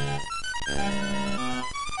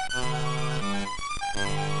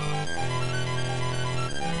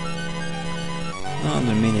 And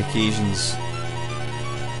on many occasions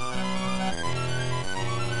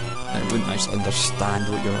I wouldn't actually understand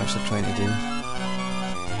what you're actually trying to do.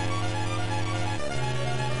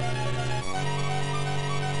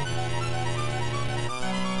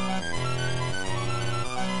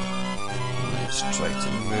 Let's try to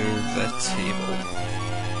move the table.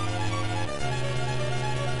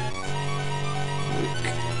 Look,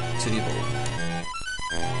 table.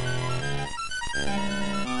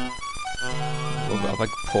 We've got a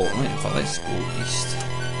big pot, right? In fact, let's go east.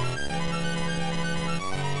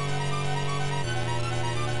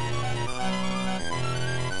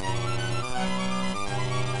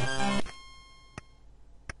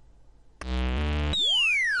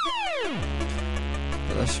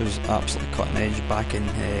 This was absolutely cutting edge back in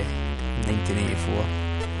 1984.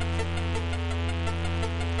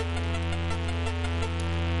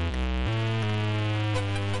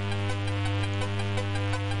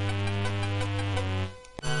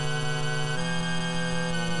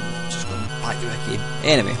 Just going back to the game.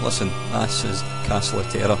 Anyway, listen, this is Castle of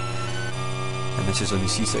Terror, and this is on the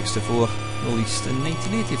C64, released in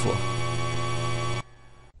 1984.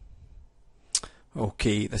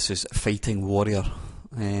 Okay, this is Fighting Warrior.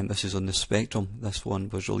 This is on the Spectrum. This one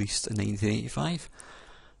was released in 1985.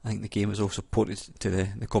 I think the game was also ported to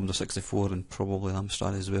the Commodore 64 and probably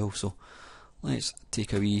Amstrad as well. So let's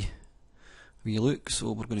take a wee look.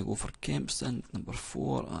 So we're going to go for Kempston, number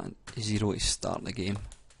 4, and 0 to start the game.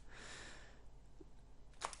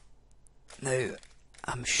 Now,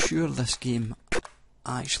 I'm sure this game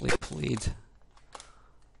actually played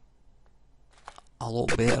a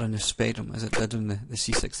lot better in the Spectrum as it did on the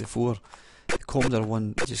C64. The Commodore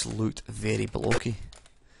one just looked very blocky.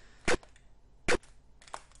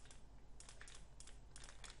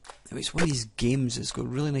 It's one of these games that's got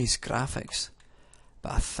really nice graphics,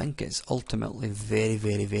 but I think it's ultimately very,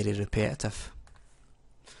 very, very repetitive.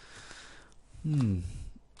 I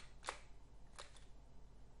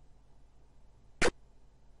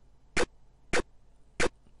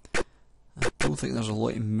don't think there's a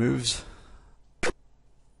lot of moves.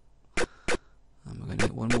 And we're going to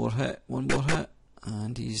get one more hit,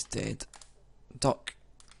 and he's dead. Duck.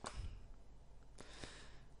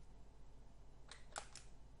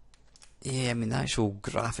 Yeah, I mean the actual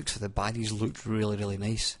graphics of the baddies looked really, really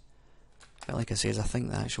nice. But like I said, I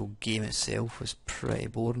think the actual game itself was pretty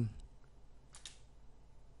boring.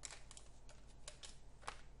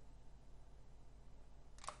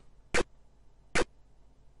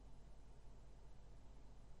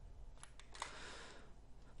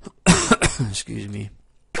 Excuse me.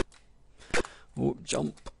 Oh,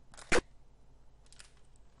 jump.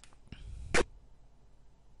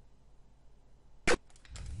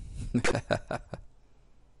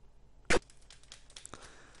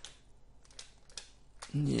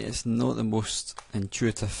 Yeah, it's not the most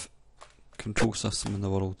intuitive control system in the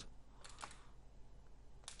world.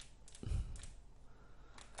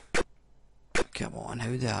 Come on, how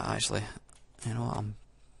do I actually... You know what,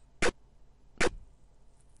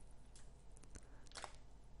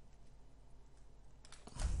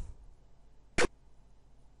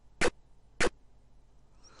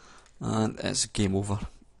 and it's game over.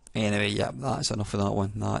 Anyway, yeah, that's enough of that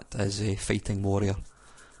one. That is a Fighting Warrior.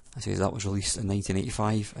 I say that was released in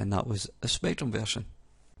 1985, and that was a Spectrum version.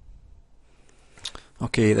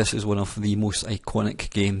 Okay, this is one of the most iconic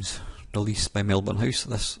games released by Melbourne House.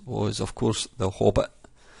 This was, of course, The Hobbit.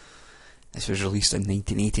 This was released in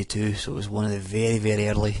 1982, so it was one of the very, very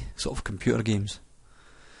early sort of computer games.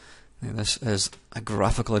 Now, this is a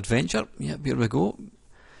graphical adventure. Yep, here we go.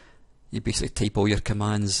 You basically type all your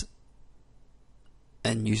commands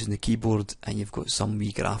in using the keyboard, and you've got some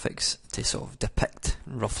wee graphics to sort of depict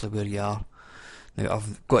roughly where you are. Now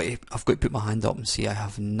I've got to put my hand up and say I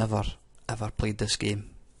have never ever played this game.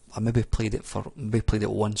 I maybe played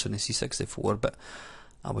it once on the C64, but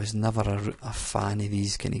I was never a fan of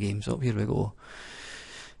these kind of games. Oh, here we go.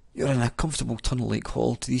 You're in a comfortable tunnel-like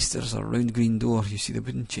hall. To the east there's a round green door. You see the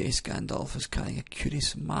wooden chest. Gandalf is carrying a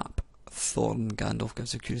curious map. Thorn, Gandalf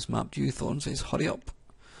gives a curious map to you. Thorn says, hurry up.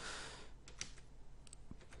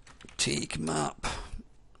 Take map.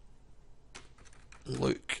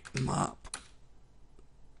 Look, map.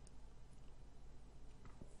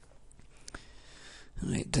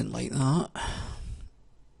 Right, didn't like that.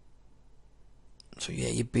 So yeah,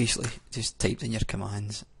 you basically just typed in your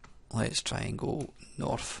commands. Let's try and go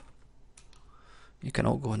north. You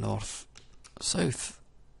cannot go north. South.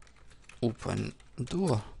 Open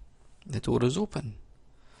door. The door is open.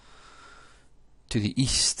 To the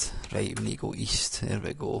east. Right, we need to go east. There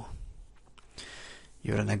we go.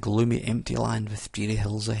 You're in a gloomy, empty land with dreary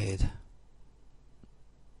hills ahead.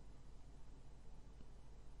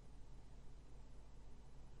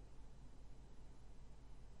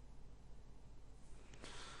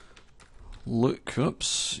 Look,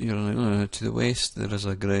 oops, you're to the west, there is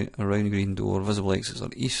a round green door, visible exits are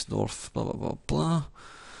east, north, blah blah blah blah.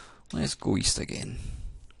 Let's go east again.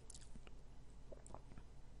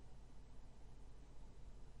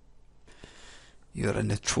 You're in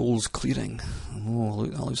the Troll's clearing. Oh,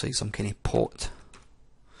 look, that looks like some kind of pot.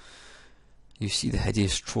 You see the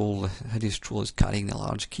hideous troll. The hideous troll is carrying the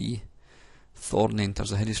large key. Thorn enters.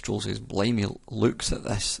 The hideous troll says, Blimey, looks at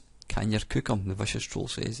this. Can you cook him? The vicious troll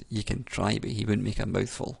says, you can try, but he wouldn't make a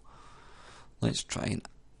mouthful. Let's try and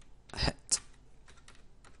hit.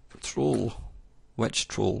 Troll. Which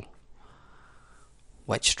troll?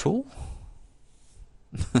 Which troll?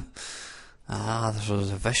 Ah, this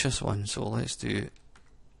was a vicious one, so let's do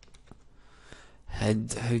how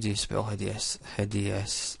do you spell hideous?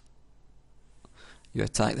 Hideous. You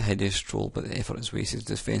attack the hideous troll, but the effort is wasted.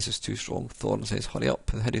 Defense is too strong. Thorn says, hurry up.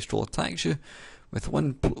 The hideous troll attacks you. With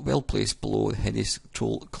one well-placed blow, the hideous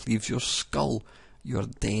troll cleaves your skull. You're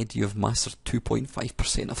dead. You have mastered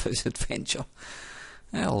 2.5% of his adventure.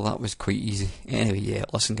 Well, that was quite easy. Anyway, yeah,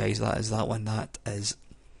 listen guys, that is that one. That is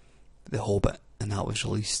The Hobbit, and that was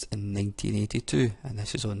released in 1982, and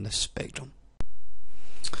this is on the Spectrum.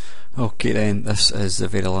 Okay then, this is the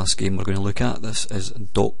very last game we're going to look at. This is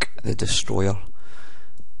Doc the Destroyer.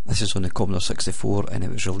 This is on the Commodore 64, and it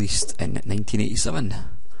was released in 1987.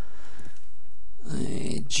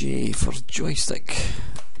 J for joystick.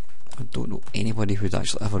 I don't know anybody who'd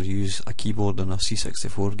actually ever use a keyboard in a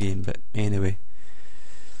C64 game, but anyway.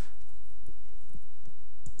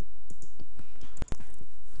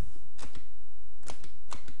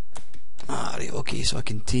 Right, okay, so I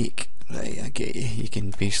can take, right, I get you, you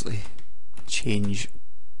can basically change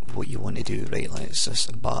what you want to do, right, like it's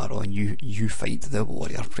just a bar on, you fight the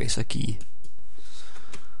warrior, press a key.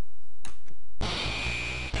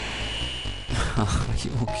 Right,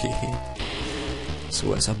 okay,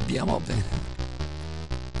 so it's a beat 'em up then.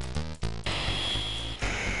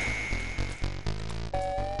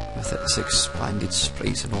 With its expanded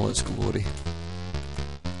sprites in all its glory.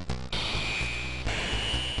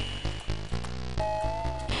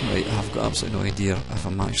 Right, I've got absolutely no idea if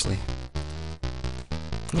I'm actually...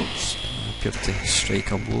 Oops, I appeared to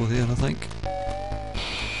strike a blow there, I think.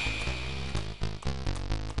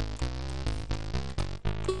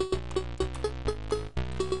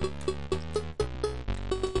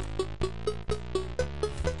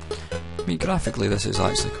 I mean, graphically this is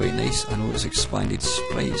actually quite nice. I know it's expanded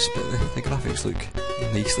sprites, but the graphics look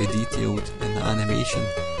nicely detailed, and the animation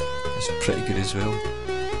is pretty good as well.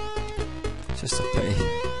 It's just a pity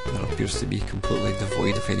there appears to be completely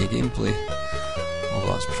devoid of any gameplay,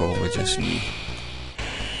 although that's probably just me.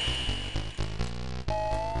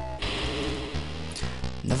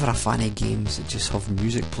 Never a fan of games that just have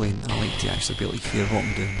music playing. I like to actually be able to hear what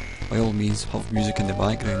I'm doing. By all means, have music in the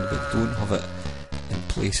background, but don't have it in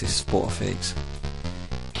place of spot effects.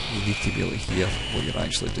 You need to be able to hear what you're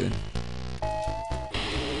actually doing.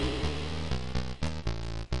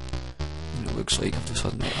 And it looks like I've just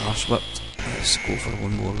had my arse whipped. Let's go for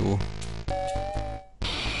one more go.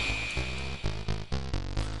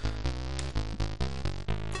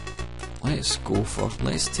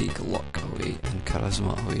 Let's take luck away and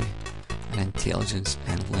charisma away and intelligence,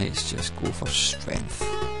 and let's just go for strength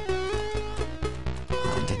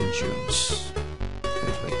and endurance.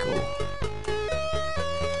 There we go.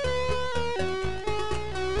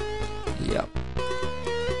 Yep.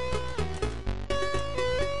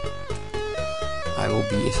 I will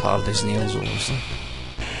be as hard as nails, obviously.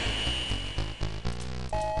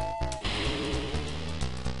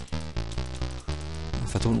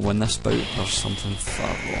 If I don't win this bout, there's something far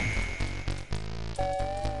wrong.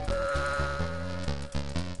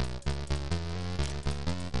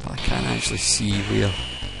 But I can't actually see where...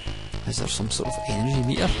 Is there some sort of energy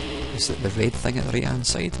meter? Is it the red thing at the right hand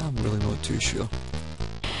side? I'm really not too sure.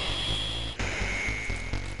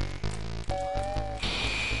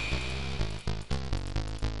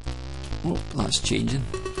 Oh, that's changing.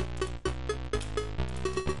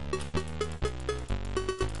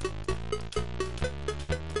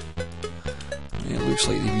 It looks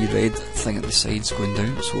like the wee red thing at the side's going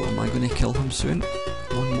down, so am I going to kill him soon?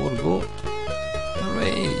 One more go.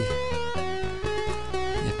 Hooray!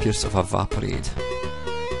 He appears to have evaporated.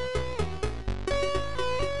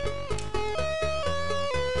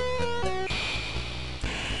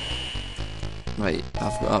 Right,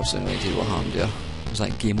 I've got absolutely no idea what happened there. Was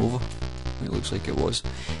that game over? It looks like it was.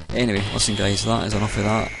 Anyway, listen guys, that is enough of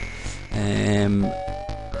that.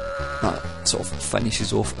 That sort of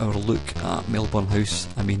finishes off our look at Melbourne House.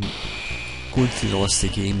 I mean, going through the list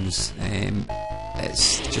of games,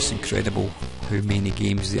 it's just incredible how many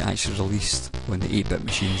games they actually released on the 8-bit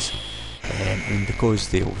machines. I mean, because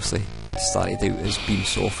they obviously started out as Beam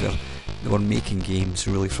Software, they were making games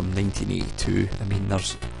really from 1982. I mean, there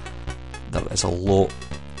is a lot.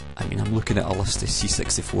 I mean, I'm looking at a list of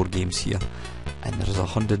C64 games here, and there's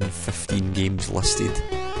 115 games listed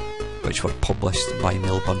which were published by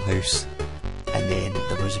Melbourne House, and then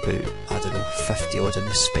there was about, I don't know, 50 odd in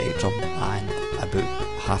the Spectrum, and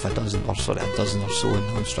about a dozen or so in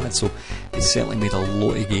Amstrad, so they certainly made a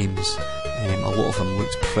lot of games. A lot of them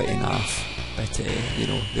looked pretty naff, but you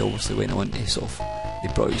know, they obviously went on to sort of,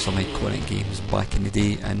 they brought out some iconic games back in the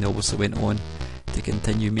day, and they obviously went on to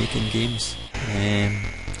continue making games.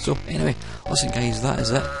 So anyway, listen guys, that is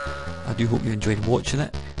it. I do hope you enjoyed watching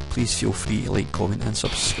it. Please feel free to like, comment and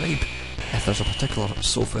subscribe. If there's a particular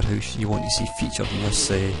software house you want to see featured in this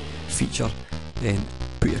feature, then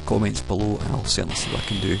put your comments below and I'll certainly see what I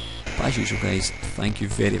can do. But as usual guys, thank you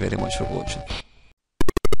very, very much for watching.